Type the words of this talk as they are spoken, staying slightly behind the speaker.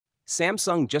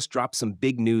Samsung just dropped some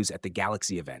big news at the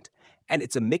Galaxy event, and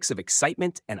it's a mix of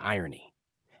excitement and irony.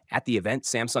 At the event,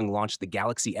 Samsung launched the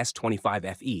Galaxy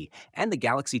S25 FE and the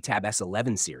Galaxy Tab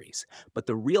S11 series, but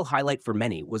the real highlight for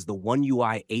many was the One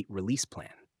UI 8 release plan.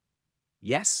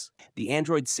 Yes, the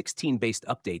Android 16 based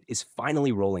update is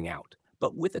finally rolling out,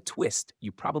 but with a twist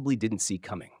you probably didn't see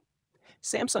coming.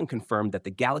 Samsung confirmed that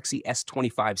the Galaxy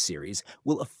S25 series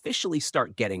will officially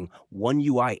start getting One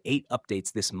UI 8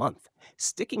 updates this month,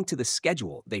 sticking to the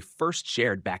schedule they first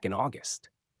shared back in August.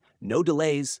 No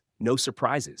delays, no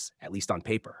surprises, at least on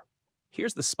paper.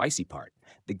 Here's the spicy part.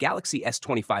 The Galaxy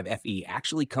S25 FE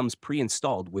actually comes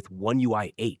pre-installed with One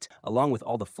UI 8, along with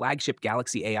all the flagship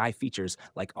Galaxy AI features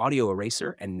like Audio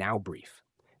Eraser and Now Brief.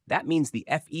 That means the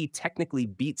FE technically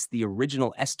beats the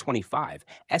original S25,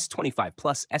 S25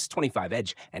 Plus, S25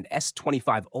 Edge, and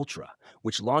S25 Ultra,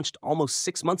 which launched almost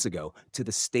 6 months ago, to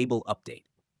the stable update.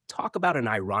 Talk about an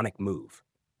ironic move.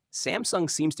 Samsung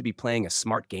seems to be playing a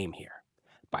smart game here.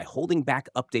 By holding back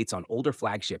updates on older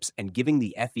flagships and giving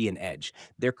the FE an edge,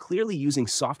 they're clearly using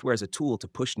software as a tool to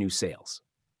push new sales.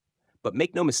 But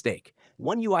make no mistake,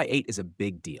 One UI 8 is a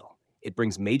big deal. It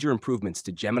brings major improvements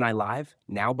to Gemini Live,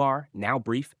 Nowbar, Now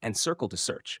Brief, and Circle to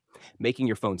Search, making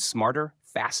your phone smarter,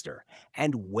 faster,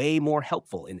 and way more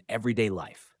helpful in everyday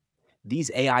life.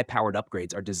 These AI powered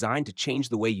upgrades are designed to change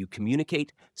the way you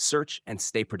communicate, search, and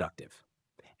stay productive.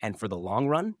 And for the long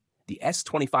run, the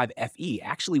S25 FE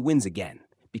actually wins again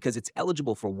because it's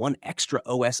eligible for one extra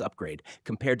OS upgrade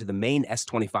compared to the main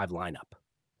S25 lineup.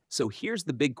 So here's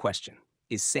the big question.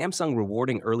 Is Samsung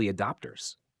rewarding early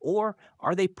adopters? Or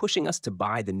are they pushing us to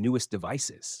buy the newest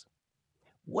devices?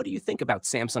 What do you think about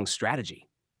Samsung's strategy?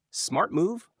 Smart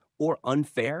move or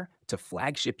unfair to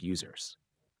flagship users?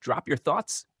 Drop your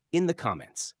thoughts in the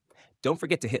comments. Don't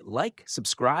forget to hit like,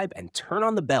 subscribe, and turn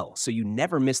on the bell so you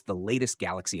never miss the latest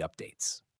Galaxy updates.